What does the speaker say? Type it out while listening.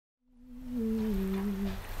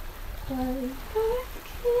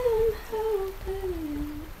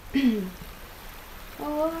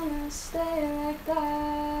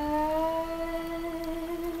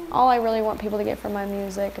all I really want people to get from my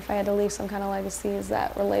music, if I had to leave some kind of legacy, is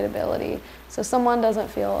that relatability. So someone doesn't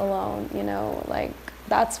feel alone, you know, like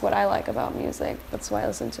that's what I like about music. That's why I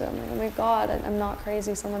listen to it. I'm like, oh my God, I'm not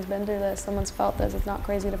crazy. Someone's been through this, someone's felt this. It's not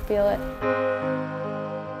crazy to feel it.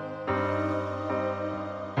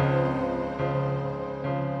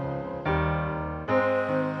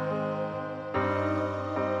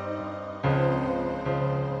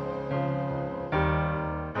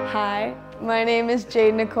 Hi, my name is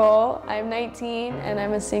Jade Nickol. I'm 19 and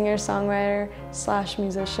I'm a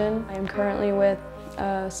singer-songwriter/musician. I am currently with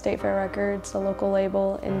State Fair Records, a local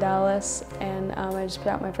label in Dallas, and I just put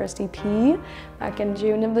out my first EP back in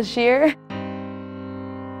June of this year.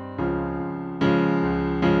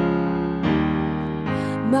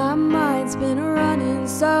 My mind's been running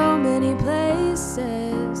so many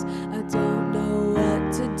places, I don't know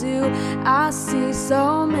what to do. I see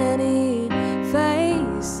so many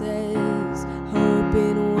faces,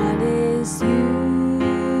 hoping one is you.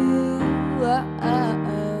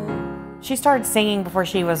 She started singing before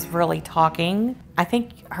she was really talking. I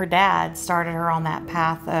think her dad started her on that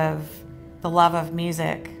path of the love of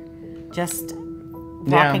music, just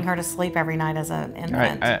rocking her to sleep every night as an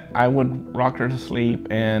infant. I would rock her to sleep,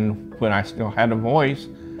 and when I still had a voice,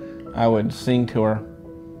 I would sing to her,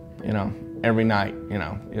 you know, every night, you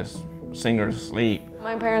know, just sing her to sleep.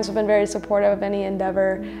 My parents have been very supportive of any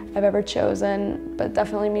endeavor I've ever chosen, but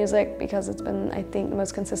definitely music, because it's been, I think, the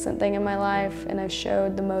most consistent thing in my life, and I've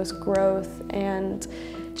showed the most growth and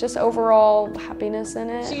just overall happiness in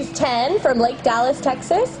it. She's 10, from Lake Dallas,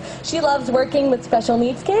 Texas. She loves working with special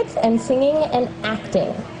needs kids and singing and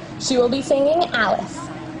acting. She will be singing Alice.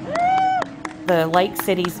 The Lake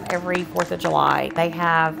cities, every 4th of July, they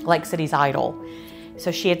have Lake City's Idol. So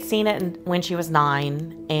she had seen it when she was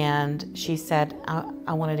 9, and she said,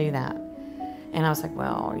 I want to do that. And I was like,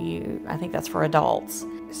 well, I think that's for adults.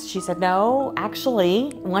 She said, no,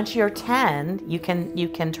 actually, once you're 10, you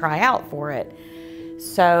can try out for it.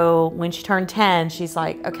 So when she turned 10, she's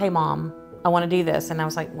like, okay, Mom, I want to do this. And I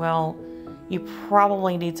was like, well, you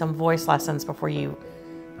probably need some voice lessons before you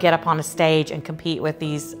get up on a stage and compete with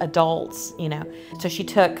these adults, you know. So she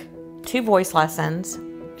took 2 voice lessons.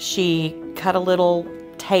 She cut a little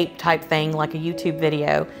tape type thing, like a YouTube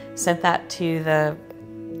video, sent that to the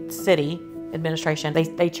city administration.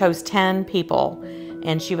 They chose 10 people,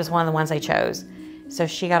 and she was one of the ones they chose. So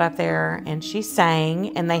she got up there and she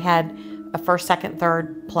sang, and they had a 1st, 2nd,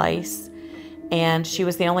 3rd place. And she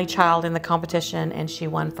was the only child in the competition, and she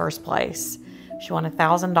won 1st place. She won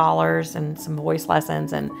 $1,000 and some voice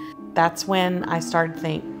lessons, and that's when I started to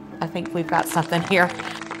think, I think we've got something here.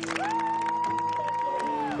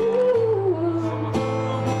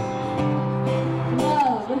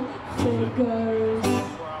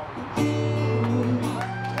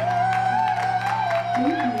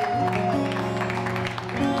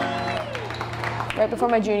 Right before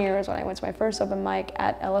my junior year was when I went to my first open mic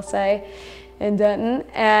at LSA in Denton,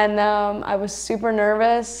 and I was super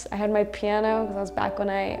nervous. I had my piano, because I was back when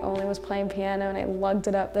I only was playing piano, and I lugged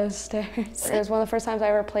it up those stairs. It was one of the first times I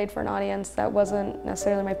ever played for an audience that wasn't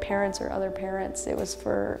necessarily my parents or other parents. It was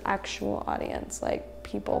for actual audience, like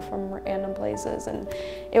people from random places, and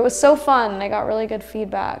it was so fun. I got really good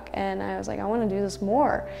feedback, and I was like, I want to do this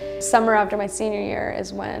more. Summer after my senior year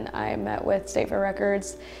is when I met with State Fair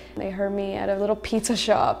Records. They heard me at a little pizza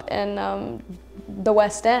shop in the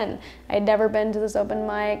West End. I had never been to this open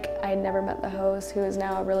mic. I had never met the host, who is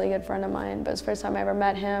now a really good friend of mine, but it was the first time I ever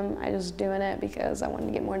met him. I was doing it because I wanted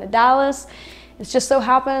to get more into Dallas. It just so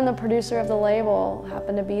happened the producer of the label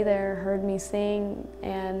happened to be there, heard me sing,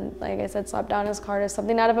 and like I said, slapped down his card as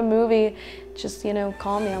something out of a movie. Just, you know,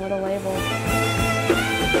 call me, I'm with a label.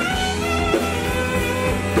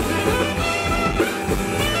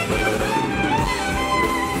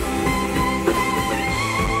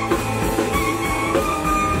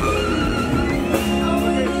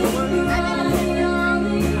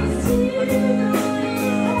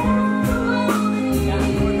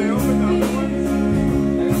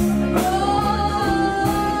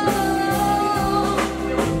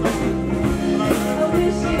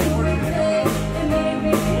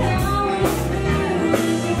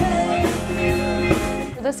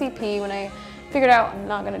 This EP, when I figured out I'm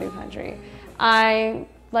not gonna do country,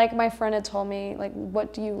 like my friend had told me, like,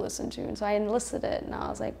 what do you listen to? And so I enlisted it, and I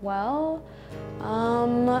was like, well,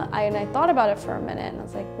 and I thought about it for a minute, and I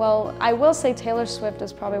was like, well, I will say Taylor Swift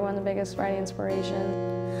is probably one of the biggest writing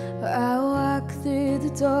inspirations. I walked through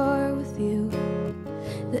the door with you.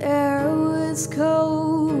 The air was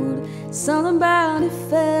cold. Something about it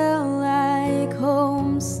felt like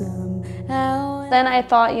home somehow. Then I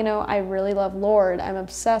thought, you know, I really love Lorde. I'm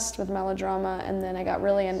obsessed with melodrama, and then I got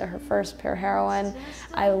really into her first, Pure Heroine.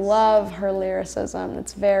 I love her lyricism.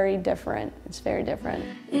 It's very different. It's very different.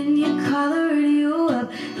 In your collar, you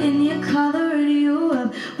up. In your collar, you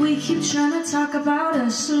up. We keep trying to talk about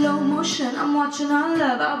us. Slow motion, I'm watching our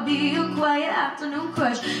love. I'll be your quiet afternoon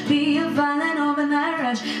crush. Be your violent overnight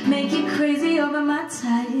rush. Make you crazy over my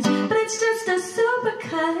touch. But it's just a super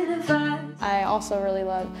kind of vibe. I also really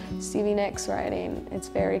love Stevie Nicks' writing. It's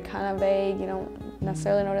very kind of vague. You don't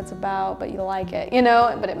necessarily know what it's about, but you like it, you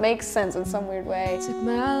know? But it makes sense in some weird way. Took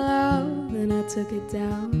my love and I took it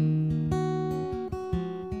down.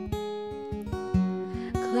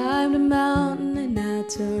 Climbed a mountain and I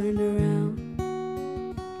turned around.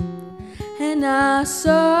 And I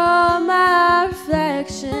saw my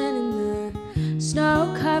reflection in the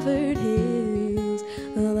snow-covered hills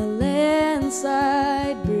of a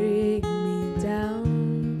landslide bring me down.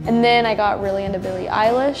 And then I got really into Billie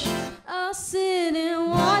Eilish. I'll sit and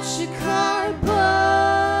watch your car burn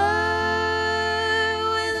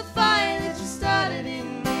with a fire that you started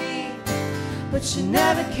in me, but you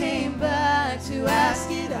never came back to ask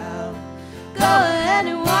it out. Go ahead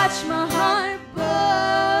and watch my heart burn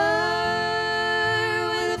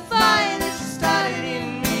with a fire that you started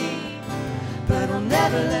in me, but I'll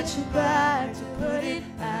never let you back to put it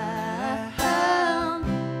out.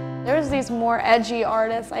 There's these more edgy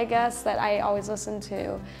artists, I guess, that I always listened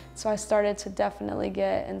to. So I started to definitely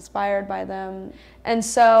get inspired by them. And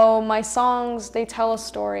so my songs, they tell a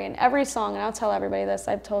story. And every song, and I'll tell everybody this,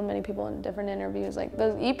 I've told many people in different interviews, like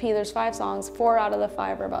the EP, there's 5 songs, 4 out of the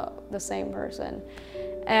 5 are about the same person.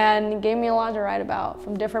 And it gave me a lot to write about,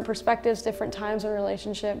 from different perspectives, different times in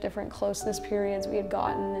relationship, different closeness periods we had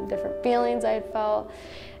gotten, and different feelings I had felt.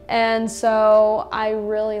 And so I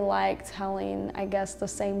really like telling, I guess, the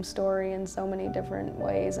same story in so many different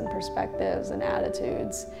ways and perspectives and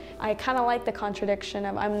attitudes. I kind of like the contradiction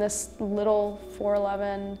of I'm this little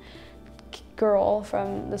 4'11" girl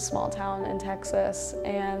from this small town in Texas,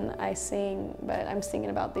 and I sing, but I'm singing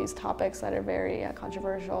about these topics that are very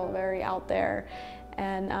controversial, very out there.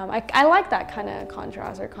 And I like that kind of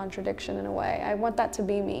contrast or contradiction in a way. I want that to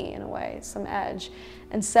be me in a way, some edge.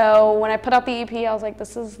 And so when I put out the EP, I was like,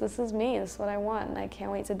 this is me, this is what I want. And I can't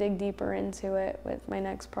wait to dig deeper into it with my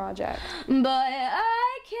next project. But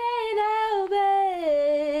I can't help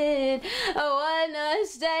it, I wanna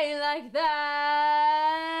stay like that.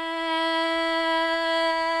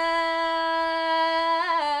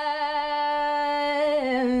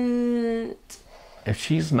 If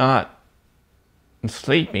she's not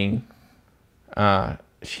sleeping,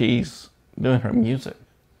 she's doing her music,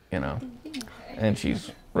 you know, and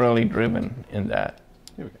she's really driven in that.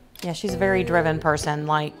 Yeah, she's a very driven person.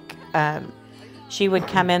 Like, she would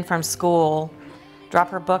come in from school,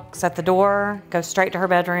 drop her books at the door, go straight to her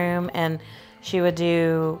bedroom, and she would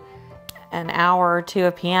do an hour or 2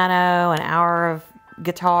 of piano, an hour of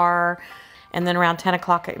guitar, and then around 10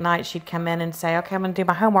 o'clock at night, she'd come in and say, okay, I'm gonna do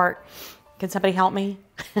my homework. Can somebody help me?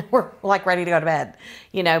 We're like ready to go to bed,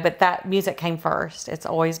 you know, but that music came first. It's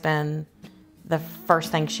always been the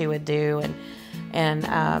first thing she would do.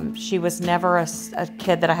 And she was never a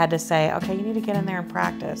kid that I had to say, okay, you need to get in there and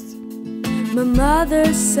practice. My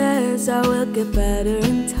mother says I will get better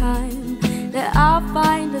in time, that I'll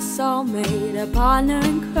find a soulmate, a partner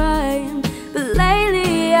in crime. But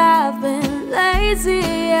lately I've been lazy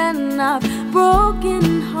and I've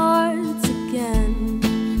broken hearts again.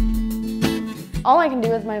 All I can do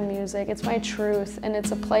with my music, it's my truth, and it's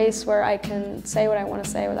a place where I can say what I want to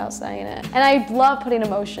say without saying it. And I love putting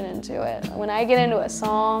emotion into it. When I get into a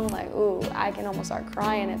song, like, ooh, I can almost start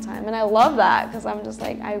crying at times. And I love that, because I'm just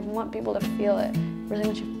like, I want people to feel it. I really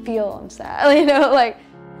want you to feel I'm sad, you know, like.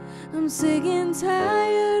 I'm sick and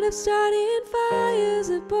tired of starting fires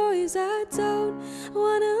with boys I don't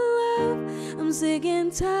wanna love. I'm sick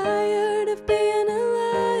and tired of being a